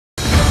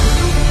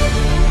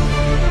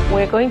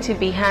we're going to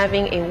be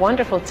having a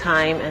wonderful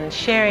time and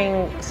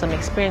sharing some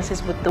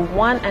experiences with the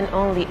one and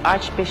only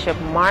Archbishop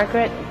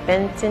Margaret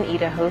Benson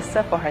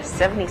Idahosa for her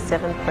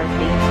 77th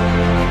birthday.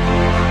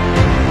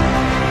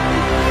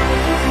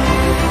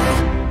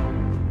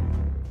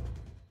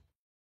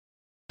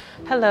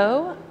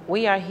 Hello,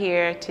 we are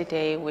here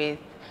today with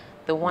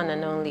the one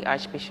and only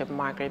Archbishop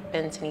Margaret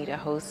Benson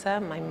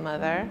Idahosa, my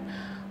mother,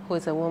 who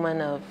is a woman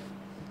of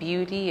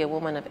beauty, a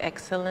woman of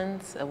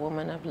excellence, a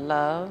woman of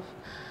love,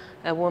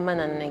 a woman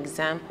and an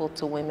example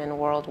to women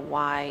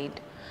worldwide.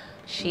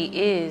 She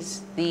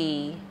is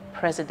the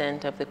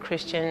president of the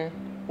Christian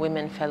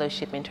Women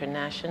Fellowship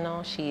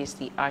International. She is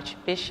the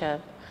Archbishop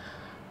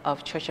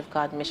of Church of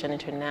God Mission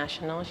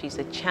International. She's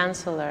the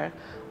Chancellor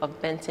of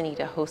Benson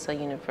Idahosa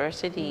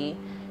University.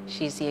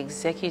 She's the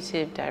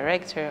Executive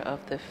Director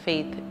of the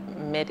Faith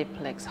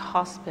Mediplex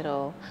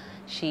Hospital.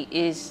 She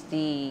is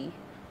the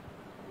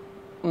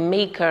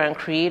maker and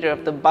creator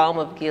of the Balm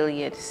of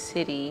Gilead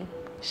City.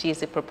 She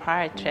is the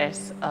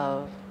proprietress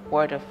of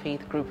Word of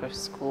Faith Group of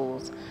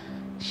Schools.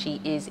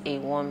 She is a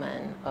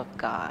woman of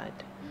God.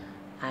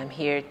 I'm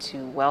here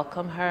to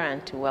welcome her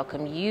and to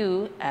welcome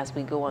you as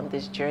we go on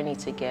this journey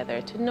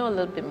together to know a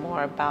little bit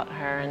more about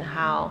her and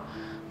how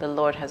the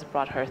Lord has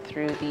brought her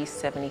through these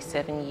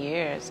 77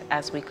 years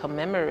as we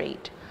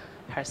commemorate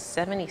her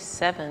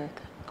 77th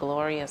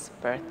glorious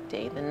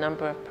birthday, the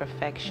number of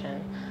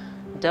perfection,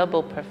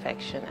 double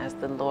perfection, as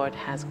the Lord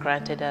has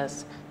granted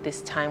us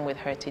this time with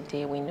her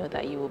today. We know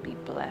that you will be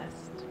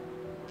blessed.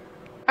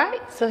 All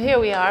right, so here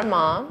we are,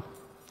 Mom.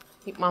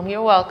 Mom,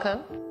 you're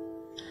welcome.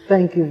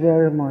 Thank you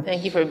very much.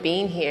 Thank you for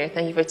being here.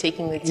 Thank you for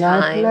taking the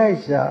time. My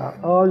pleasure,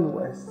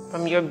 always.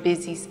 From your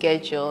busy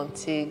schedule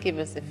to give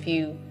us a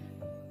few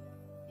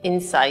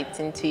insights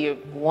into your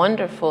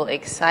wonderful,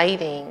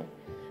 exciting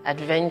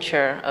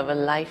adventure of a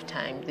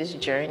lifetime, this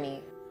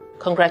journey.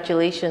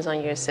 Congratulations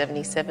on your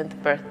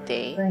 77th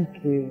birthday.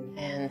 Thank you.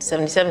 And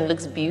 77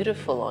 looks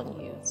beautiful on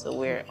you. So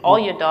all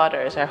your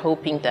daughters are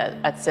hoping that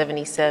at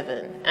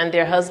 77, and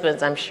their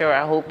husbands, I'm sure,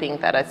 are hoping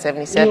that at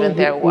 77,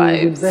 their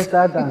wives. You'll be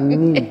better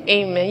than me.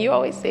 Amen. You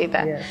always say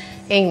that. Yes.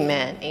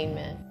 Amen.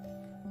 Amen.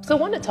 So I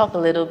want to talk a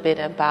little bit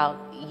about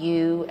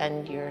you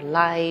and your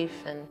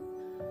life and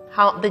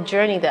how the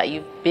journey that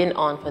you've been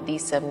on for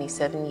these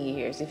 77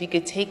 years. If you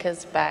could take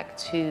us back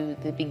to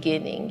the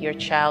beginning, your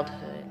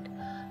childhood.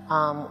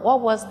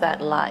 What was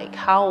that like?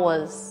 How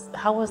was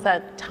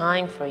that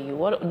time for you?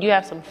 Do you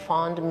have some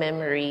fond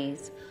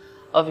memories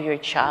of your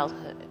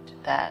childhood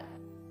that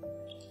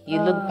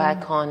you look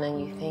back on and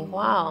you think,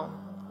 wow,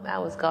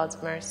 that was God's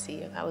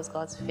mercy, or that was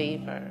God's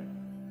favor?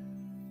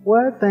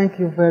 Well, thank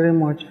you very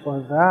much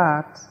for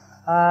that.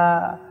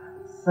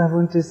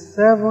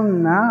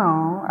 77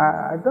 now,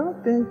 I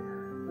don't think,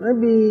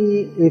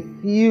 maybe a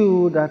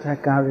few that I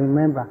can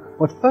remember.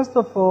 But first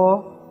of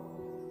all,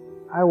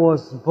 I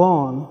was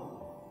born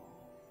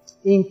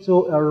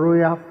into a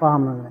royal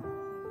family,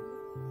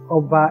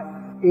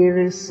 Oba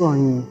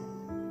Eresonyi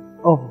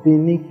of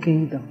Benin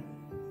Kingdom,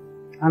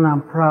 and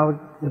I'm proud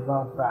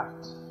about that.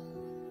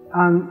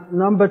 And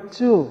number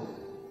two,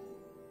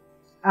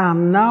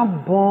 I'm now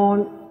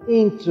born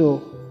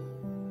into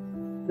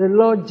the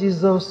Lord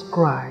Jesus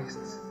Christ,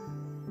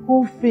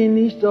 who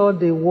finished all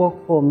the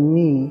work for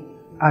me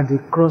at the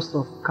cross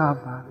of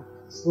Calvary.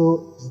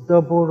 So it's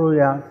double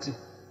royalty.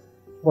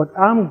 But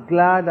I'm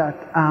glad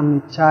that I'm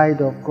a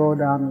child of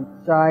God, I'm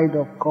a child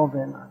of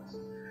covenant.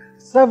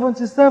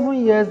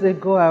 77 years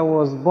ago, I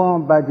was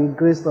born by the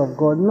grace of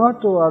God,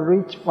 not to a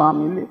rich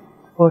family,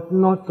 but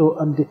not to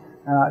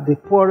the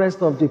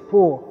poorest of the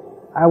poor.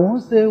 I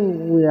won't say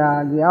we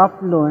are the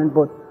affluent,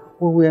 but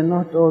we were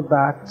not all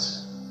that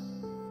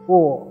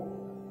poor.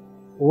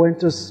 We went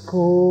to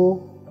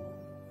school.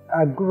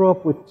 I grew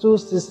up with two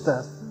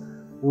sisters.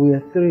 We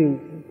were three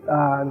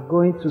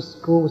going to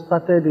school. We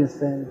started in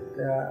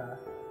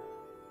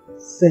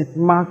St.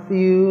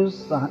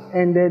 Matthew's and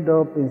ended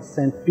up in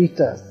St.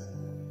 Peter's.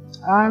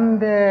 And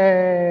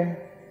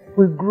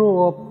we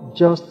grew up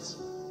just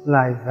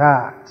like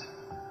that.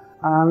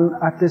 And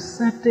at a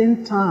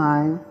certain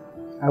time,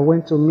 I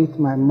went to meet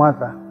my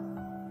mother.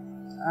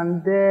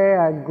 And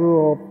there I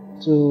grew up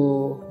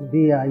to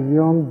be a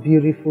young,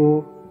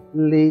 beautiful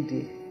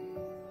lady.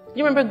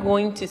 You remember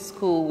going to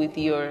school with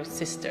your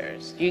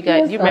sisters? You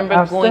remember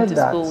I've going to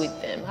that. school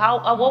with them?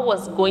 What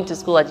was going to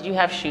school like? Did you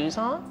have shoes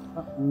on?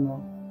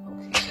 No.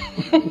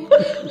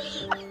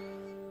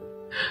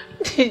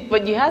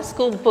 But you had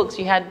school books,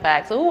 you had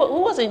bags. So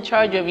who was in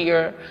charge of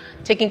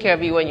taking care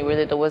of you when you were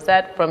little? Was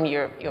that from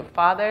your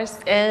father's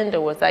end,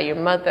 or was that your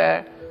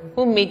mother?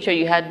 Who made sure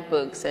you had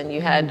books and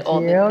you had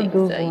all the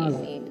things that you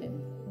needed?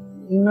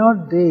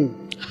 They.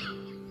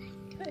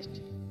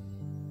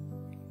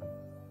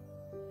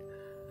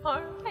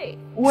 All right.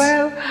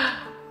 Well,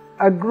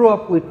 I grew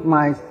up with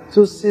my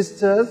two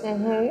sisters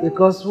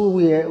because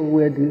we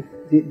were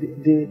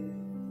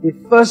the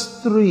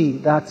first three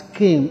that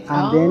came,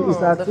 and then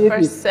it's as the if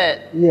first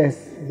set.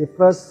 Yes, the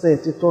first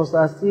set. It was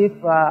as if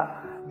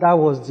that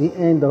was the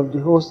end of the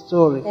whole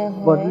story.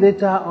 But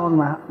later on,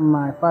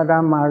 my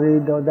father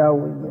married other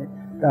women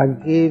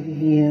that gave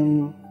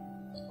him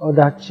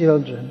other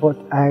children. But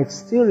I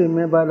still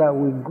remember that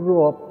we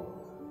grew up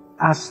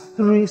as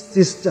 3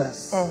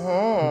 sisters,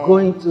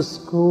 going to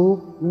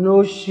school,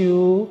 no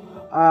shoe,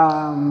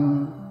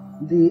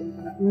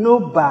 no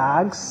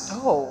bags.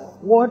 Oh.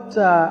 What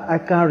I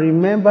can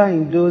remember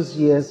in those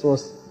years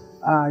was,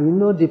 you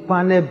know, the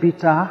panel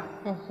beater.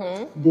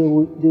 They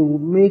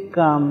would make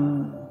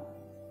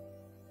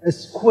a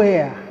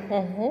square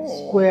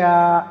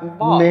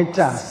Box.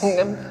 meters.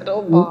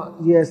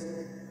 Yes,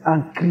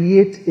 and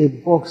create a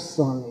box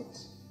on it.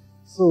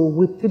 So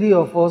with 3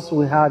 of us,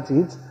 we had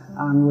it,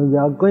 and when we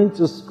are going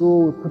to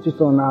school, we put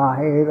it on our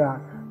head,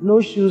 and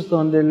no shoes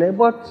on the leg,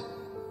 but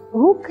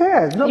who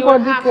cares?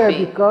 Nobody cares,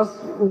 because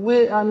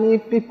we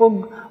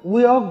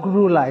all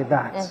grew like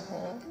that.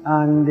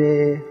 And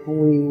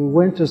we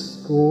went to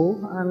school,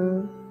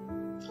 and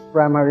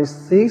primary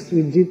 6,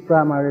 we did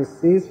primary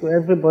 6, where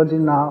everybody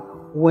now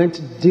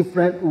went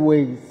different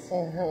ways.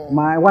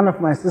 One of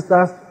my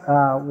sisters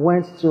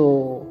went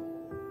to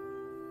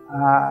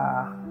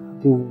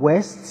the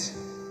West,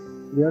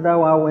 the other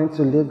one went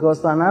to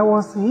Lagos, and I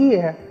was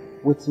here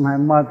with my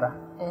mother.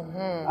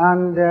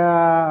 And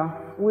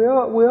we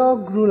all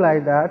grew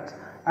like that.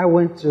 I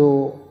went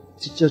to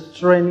teacher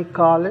training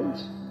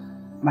college.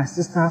 My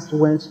sisters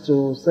went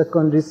to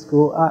secondary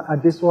school,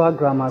 Adesua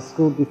Grammar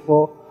School,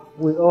 before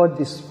we all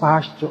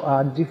dispatched to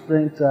our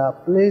different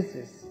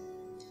places.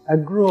 I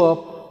grew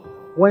up,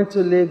 went to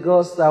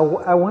Lagos. I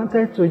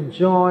wanted to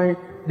join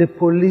the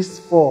police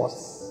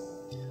force.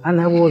 And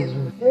I was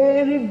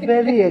very,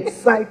 very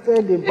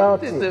excited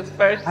about it. This is the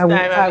first time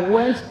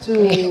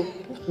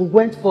we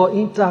went for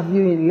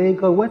interview in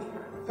Lagos.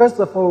 First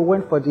of all, we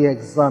went for the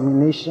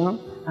examination,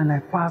 and I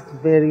passed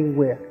very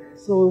well.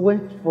 So we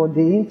went for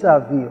the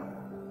interview.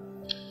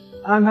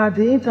 And at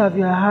the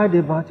interview, I had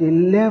about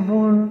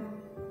 11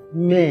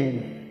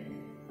 men.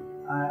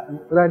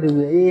 Whether they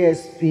were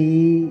ASP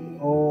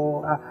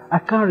or I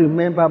can't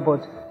remember,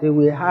 but they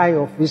were high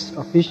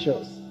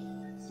officials.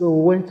 So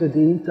we went to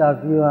the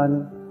interview,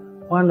 and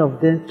one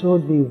of them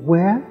told me,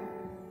 well,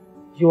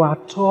 you are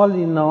tall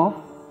enough,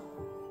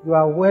 you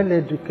are well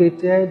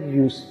educated,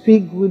 you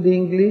speak good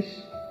English,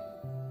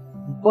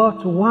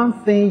 but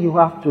one thing you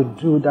have to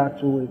do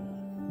that will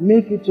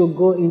make you to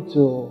go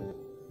into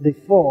the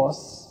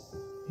force,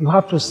 you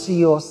have to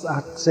see us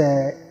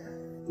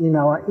in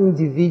our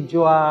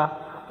individual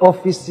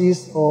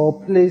offices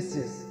or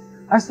places.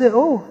 I said,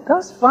 oh,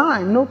 that's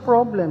fine, no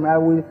problem, I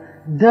will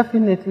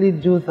definitely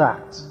do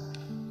that.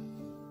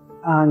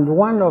 And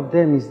one of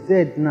them is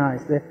dead now. He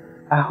said,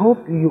 I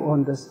hope you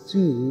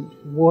understood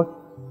what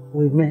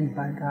we meant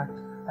by that.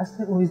 I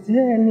said, oh, is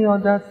there any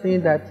other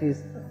thing that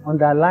is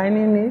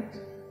underlining it?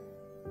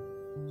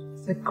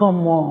 He said,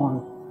 come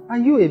on, are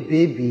you a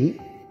baby?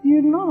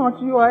 You're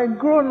not, you are a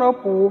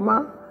grown-up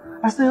woman.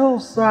 I said, oh,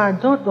 sir, I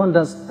don't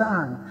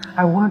understand.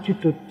 I want you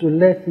to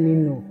let me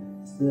know.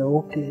 He said,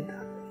 okay,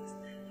 that means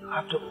you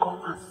have to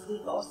come and see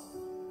us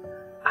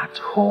at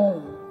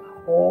home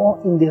or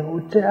in the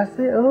hotel. I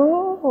say,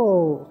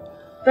 oh,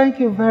 thank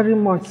you very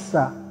much,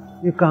 sir.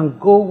 You can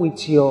go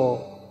with your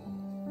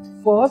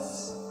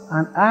force,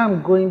 and I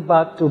am going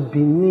back to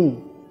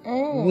Benin,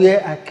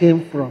 where I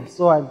came from.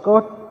 So I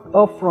got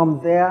up from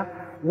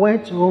there,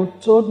 went home,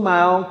 told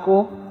my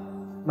uncle.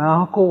 My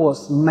uncle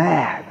was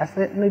mad. I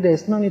said, no,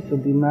 there's no need to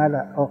be mad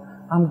at all.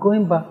 I'm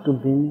going back to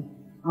Benin.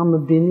 I'm a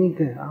Benin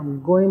girl.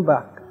 I'm going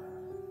back.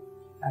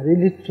 I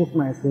really took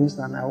my things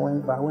and I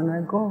went back. When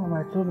I got home,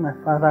 I told my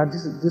father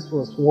this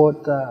was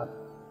what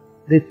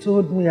they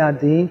told me at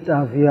the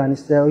interview, and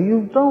he said, oh,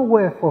 you've done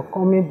well for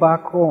coming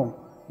back home.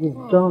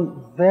 You've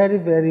done very,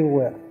 very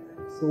well.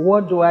 So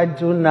what do I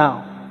do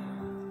now?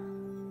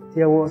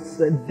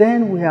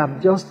 Then we have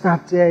just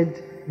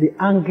started the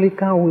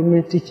Anglican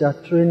Women Teacher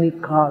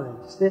Training College.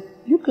 He said,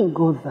 you can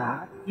go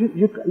there.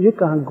 You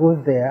can go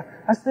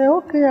there. I said,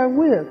 okay, I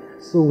will.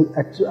 So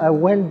I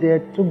went there,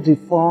 took the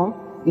form.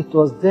 It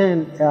was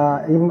then,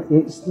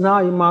 it's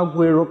now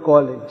Imagwero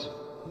College.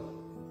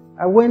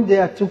 I went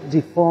there, took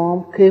the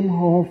form, came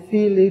home,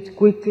 filled it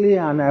quickly,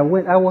 and I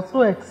went. I was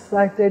so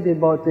excited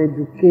about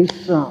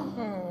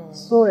education.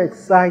 So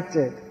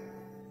excited.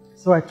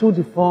 So I took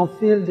the form,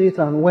 filled it,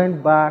 and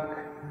went back,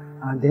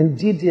 and then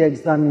did the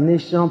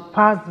examination,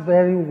 passed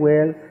very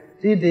well,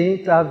 did the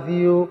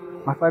interview.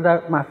 My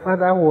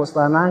father was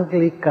an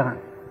Anglican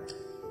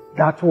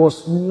that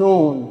was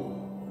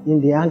known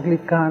in the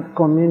Anglican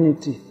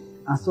community.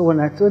 And so when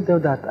I told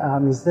them that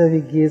I'm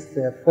Zevigi's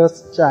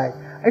first child,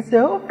 I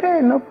said,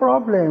 okay, no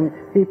problem.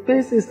 He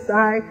pays his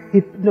tithe,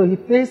 he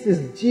pays his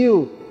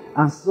due.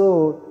 And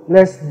so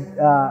let's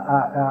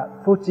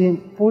put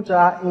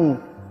her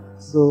in.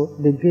 So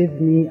they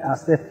gave me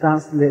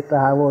acceptance letter.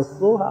 I was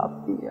so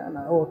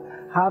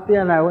happy,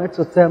 and I went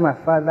to tell my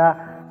father,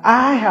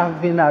 I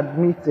have been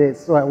admitted.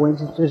 So I went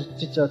into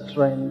teacher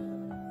training.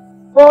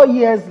 4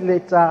 years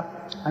later,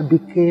 I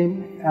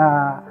became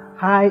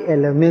high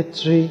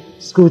elementary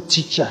school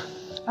teacher.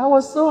 I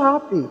was so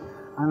happy,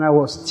 and I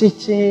was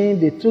teaching.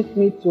 They took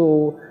me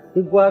to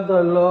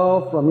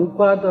Iguadala, from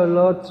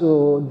Iguadala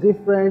to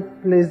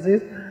different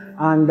places,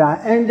 and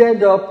I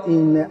ended up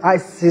in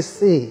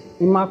ICC,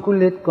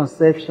 Immaculate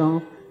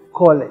Conception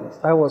College.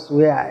 That was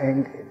where I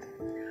ended.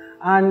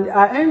 And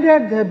I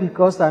ended there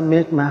because I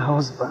met my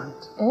husband.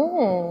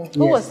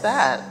 Who was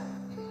that?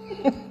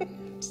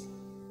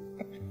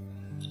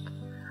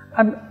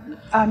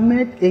 I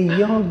met a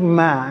young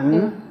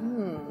man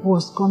who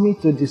was coming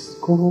to the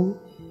school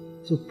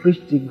to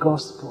preach the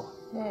gospel.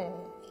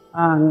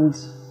 And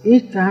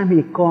each time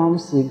he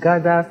comes, he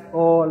gathers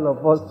all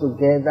of us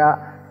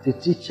together, the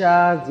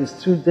teachers, the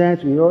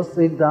students, we all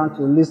sit down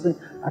to listen.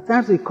 At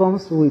times he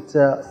comes with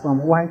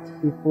some white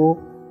people.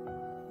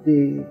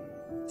 They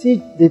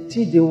teach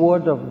the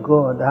word of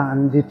God,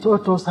 and they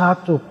taught us how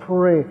to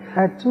pray.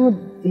 I told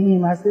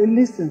him, I said,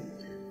 listen,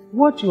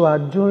 what you are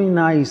doing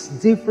now is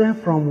different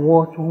from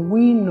what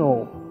we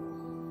know.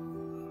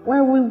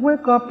 When we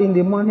wake up in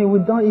the morning, we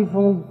don't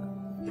even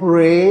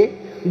pray.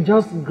 We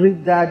just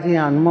greet daddy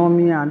and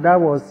mommy, and that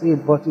was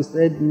it. But he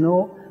said,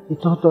 no. He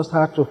taught us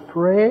how to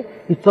pray.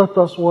 He taught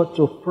us what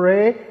to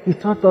pray. He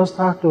taught us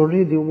how to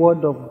read the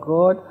word of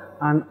God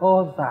and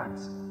all that.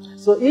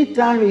 So each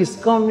time he's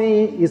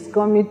coming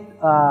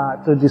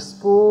to the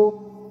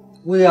school,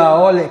 we are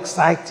all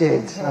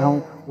excited.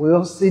 We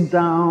all sit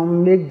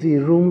down, make the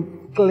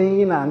room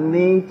clean and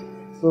neat.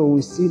 So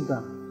we sit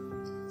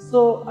down.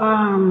 So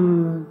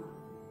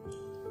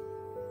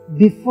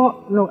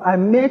I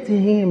met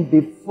him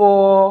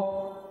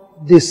before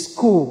the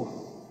school.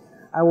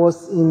 I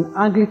was in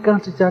Anglican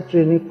Teacher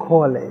Training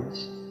College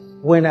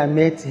when I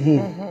met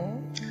him.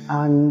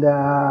 And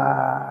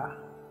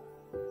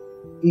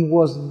he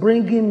was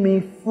bringing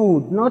me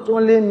food. Not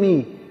only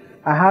me,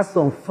 I had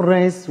some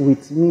friends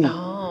with me.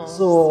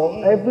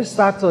 So every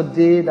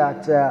Saturday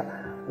that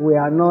we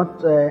are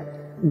not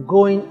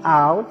going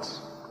out,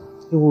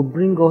 he will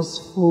bring us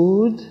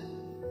food,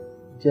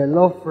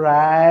 jollof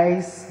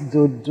rice,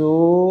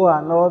 dodo,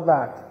 and all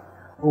that.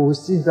 We will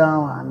sit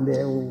down and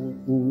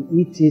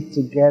we eat it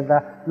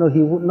together. No,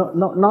 he would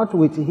not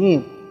with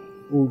him.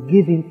 We will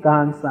give him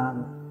thanks,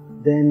 and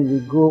then we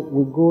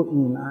go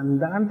in. And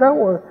that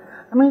was,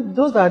 I mean,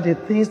 those are the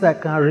things I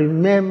can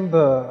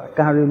remember. I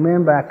can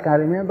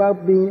remember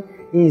being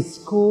in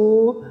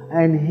school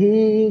and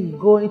he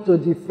going to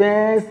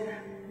defense,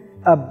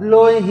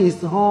 blowing his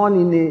horn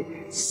in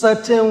a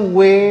certain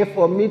way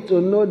for me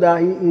to know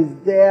that he is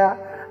there.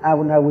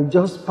 And I will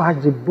just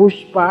pack the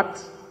bush part,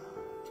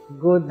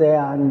 go there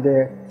and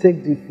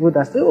take the food.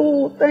 I say,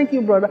 oh, thank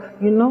you, brother.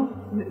 You know,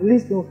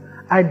 listen,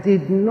 I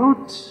did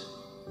not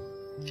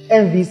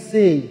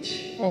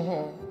envisage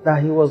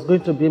that he was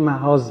going to be my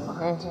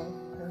husband.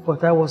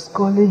 But I was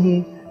calling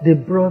him the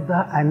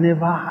brother I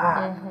never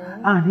had.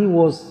 And he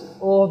was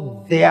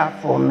all there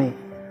for me.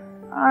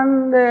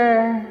 And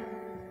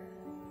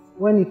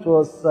when it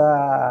was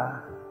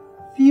a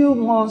few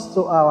months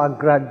to our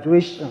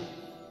graduation,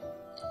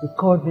 he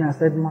called me and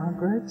said,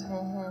 Margaret,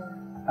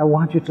 I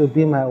want you to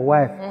be my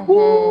wife.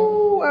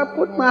 Ooh, I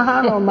put my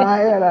hand on my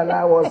head and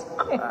I was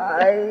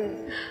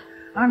crying.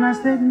 And I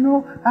said,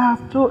 no, I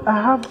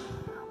have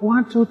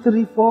 1, 2,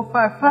 3, 4,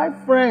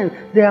 5 friends.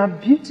 They are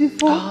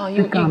beautiful. Oh,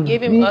 you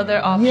gave him other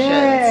options.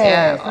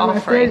 Yes. Yeah,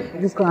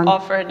 offered. You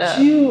can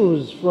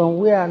choose from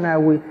where, and I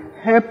will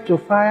help to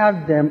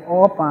fire them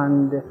up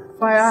and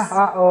fire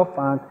her up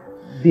and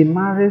be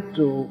married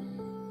to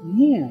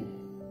him.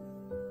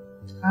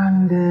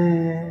 And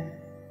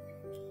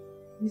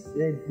he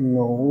said,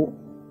 no,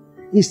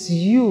 it's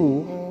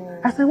you.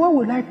 I said, what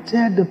will I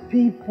tell the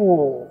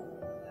people?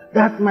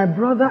 That my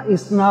brother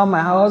is now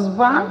my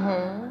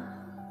husband?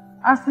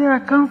 I said, I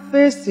can't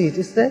face it.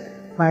 He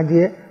said, my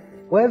dear,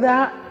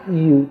 whether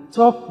you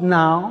talk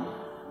now,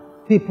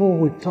 people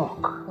will talk.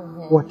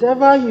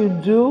 Whatever you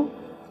do,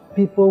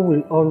 people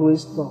will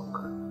always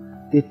talk.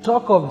 They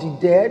talk of the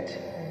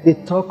dead, they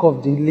talk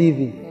of the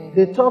living.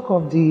 They talk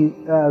of the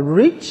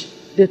rich,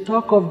 they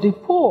talk of the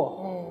poor.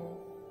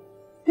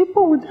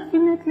 People will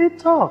definitely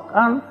talk.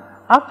 And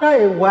after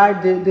a while,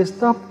 they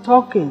stop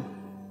talking.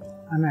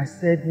 And I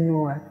said,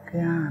 no, I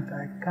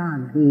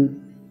can't. He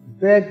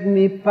begged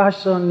me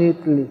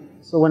passionately.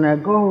 So when I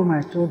go home,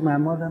 I told my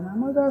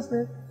mother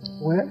said,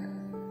 well,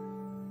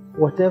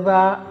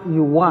 whatever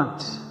you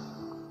want,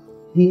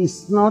 he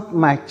is not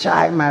my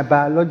child, my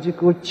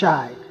biological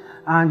child.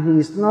 And he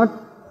is not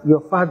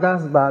your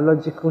father's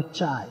biological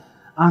child.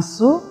 And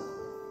so,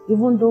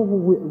 even though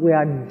we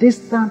are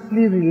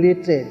distantly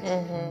related,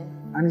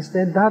 and he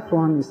said, that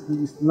one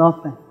is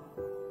nothing.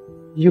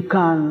 You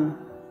can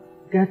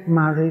get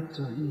married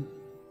to him.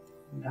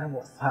 And that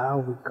was how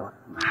we got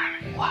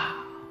married.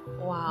 Wow.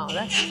 Wow,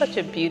 that's such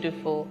a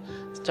beautiful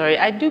story.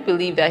 I do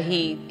believe that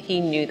he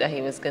knew that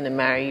he was going to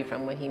marry you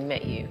from when he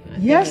met you.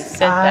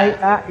 Yes,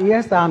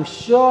 I'm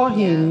sure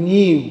he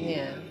knew.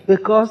 Yeah.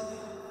 Because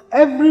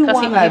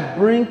everyone I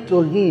bring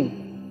to him,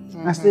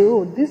 I say,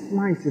 oh, this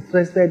man is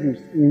interested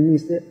in me.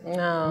 Say,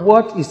 no.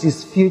 What is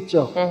his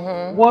future?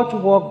 What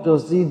work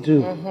does he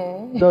do?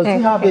 Does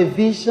he have a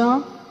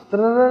vision?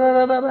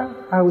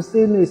 I will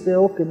say no. He say,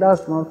 okay,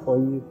 that's not for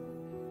you.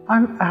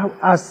 And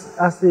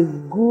as a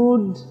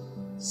good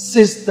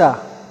sister,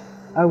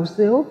 I would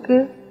say,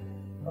 okay.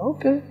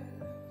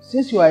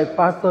 Since you are a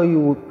pastor, you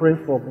would pray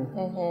for me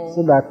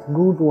so that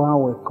good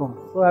one will come.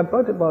 So I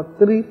brought about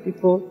 3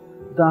 people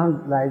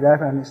down like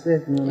that, and he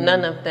said, no.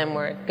 None of them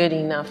were good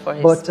enough for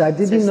his But I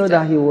didn't know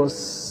that he was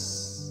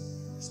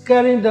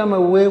scaring them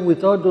away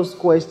with all those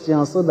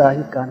questions so that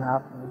he can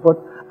have me. But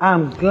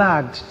I'm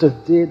glad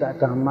today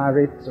that I'm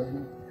married to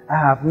him. I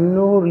have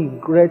no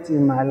regret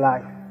in my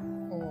life.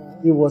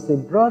 He was a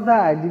brother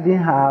I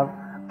didn't have,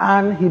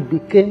 and he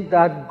became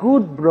that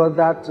good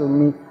brother to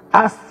me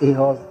as a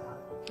husband.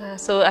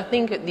 So I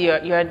think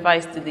your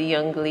advice to the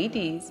young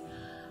ladies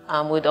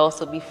would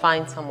also be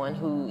find someone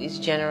who is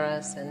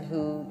generous and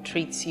who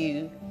treats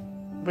you,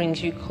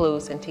 brings you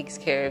close and takes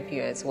care of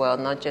you as well,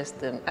 not just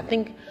the, I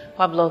think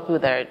Pablo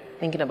people are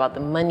thinking about the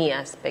money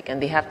aspect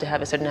and they have to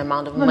have a certain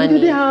amount of money. He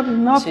didn't have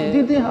enough, he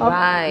didn't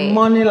have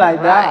money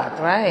like that.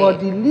 But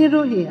the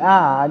little he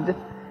had,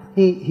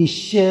 he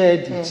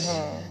shared it.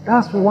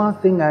 That's one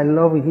thing I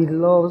love. He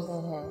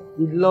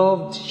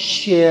loved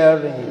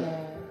sharing.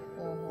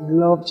 He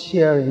loved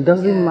sharing.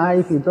 Doesn't matter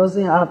if he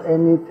doesn't have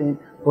anything,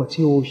 but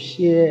he will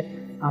share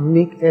and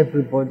make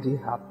everybody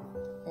happy.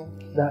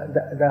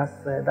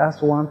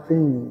 That's one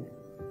thing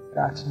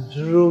that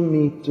drew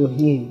me to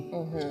him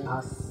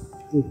as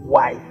a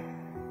wife.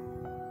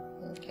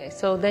 Okay,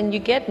 so then you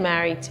get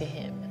married to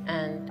him,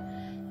 and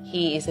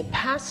he is a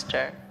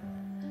pastor.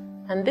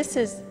 And this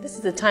is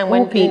the time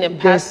when being a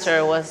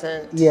pastor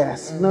wasn't...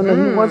 Yes. No,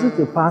 he wasn't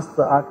a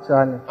pastor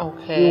actually.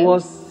 Okay. He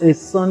was a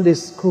Sunday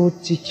school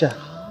teacher.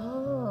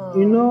 Oh.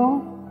 You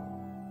know,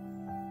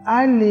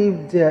 I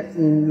lived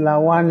in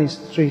Lawani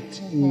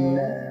Street in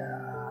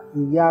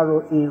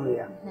Yaro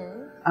area.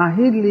 And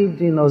he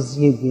lived in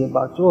Oziebe,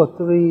 about 2 or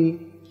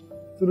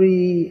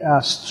 3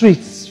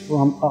 streets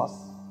from us.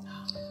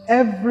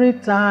 Every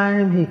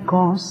time he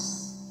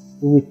comes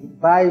with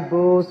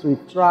Bibles,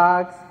 with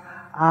tracts,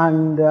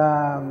 and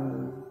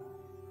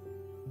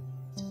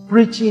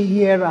preaching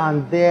here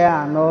and there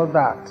and all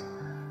that.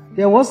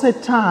 There was a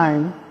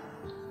time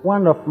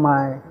one of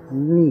my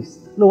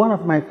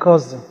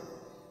cousins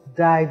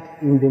died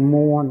in the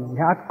morning.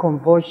 He had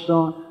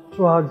convulsion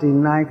throughout the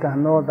night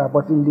and all that,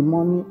 but in the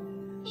morning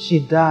she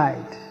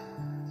died.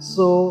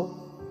 So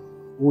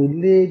we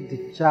laid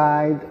the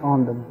child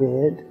on the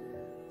bed.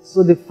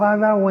 So the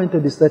father went to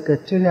the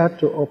secretariat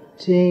to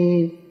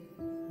obtain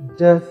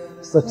death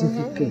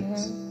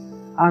certificate.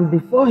 And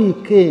before he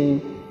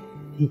came,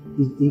 he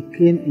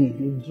came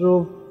in. He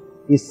drove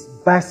his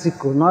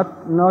bicycle, not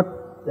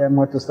a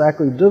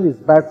motorcycle. He drove his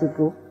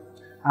bicycle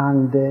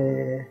and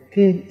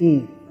came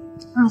in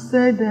and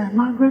said,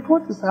 Margaret,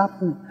 what is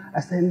happening?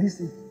 I said,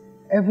 listen,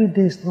 every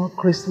day is not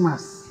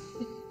Christmas.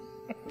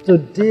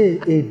 Today,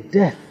 a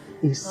death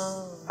is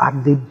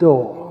at the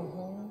door.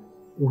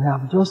 We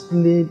have just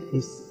laid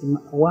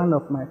one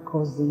of my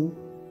cousins.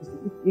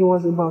 He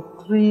was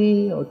about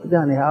 3 or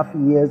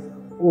 3.5 years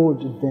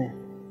old then.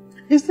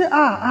 He said,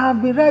 I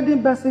have been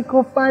riding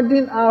bicycle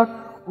finding out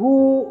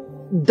who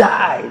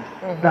died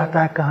that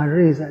I can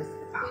raise. I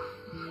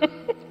said,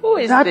 who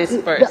is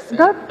this person?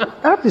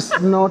 That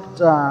is not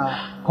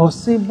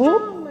possible.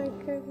 Oh my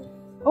goodness.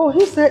 Oh,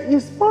 he said,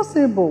 it's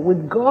possible.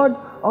 With God,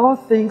 all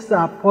things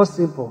are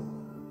possible.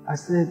 I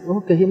said,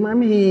 okay.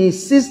 He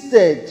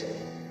insisted.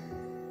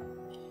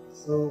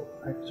 So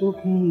I took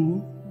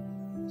him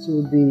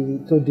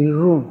to the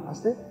room. I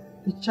said,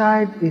 the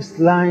child is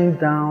lying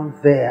down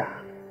there.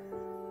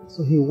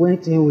 So he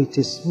went in with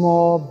a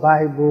small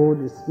Bible,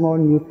 the small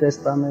New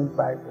Testament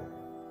Bible.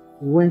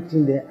 He went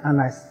in there and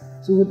I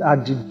stood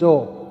at the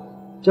door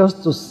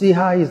just to see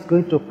how he's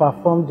going to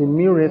perform the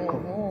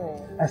miracle.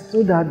 I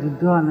stood at the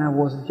door and I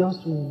was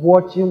just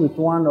watching with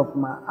one of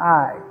my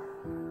eyes.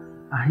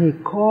 And he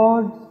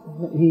called,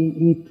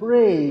 he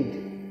prayed,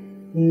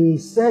 he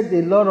said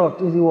a lot of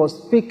things, he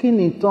was speaking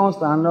in tongues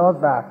and all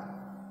that.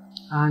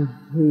 And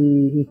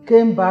he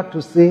came back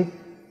to say,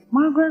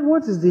 Margaret,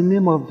 what is the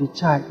name of the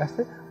child? I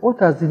said, what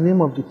has the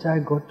name of the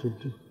child got to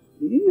do?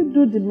 You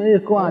do the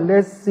miracle and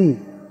let's see.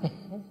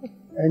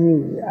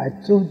 Anyway, I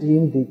told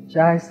him the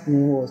child's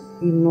name was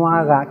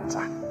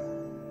Inuarata.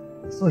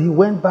 So he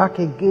went back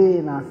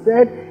again and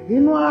said,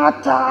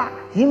 Inuarata,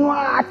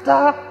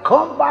 Inuarata,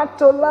 come back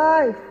to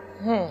life.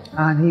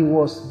 And he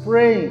was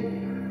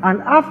praying.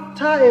 And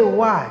after a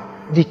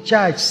while, the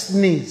child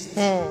sneezed.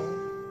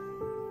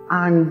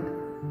 And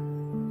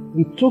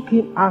he took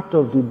him out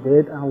of the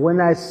bed, and when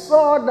I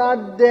saw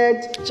that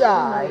dead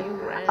child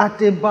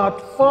at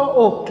about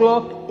 4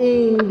 o'clock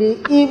in the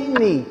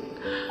evening,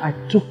 I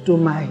took to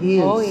my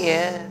heels. Oh,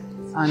 yes.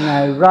 And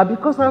I ran,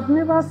 because I've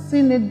never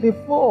seen it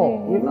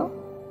before, you know.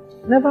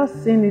 Never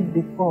seen it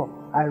before.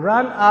 I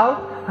ran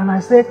out and I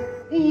said,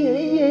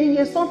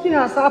 something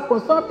has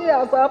happened, something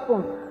has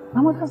happened. My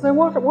mother said,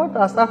 what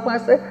has happened? I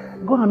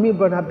said, go and meet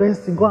Brother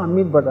Benson, go and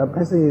meet Brother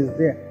Benson, is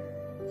there.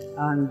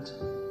 And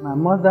my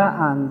mother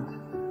and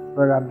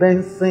Brother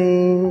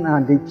Benson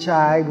and the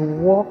child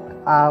walked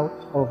out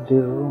of the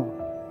room.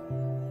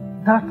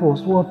 That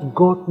was what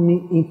got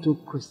me into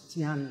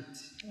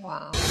Christianity.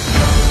 Wow.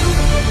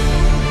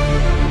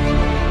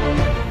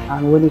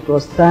 And when it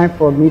was time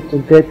for me to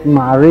get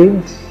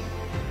married,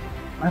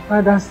 my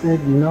father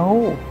said,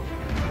 no,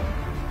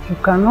 you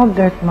cannot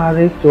get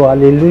married to a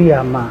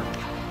Hallelujah man.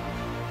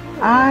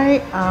 I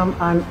am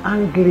an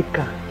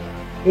Anglican,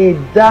 a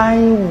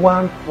dying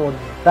one for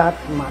that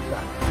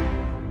matter.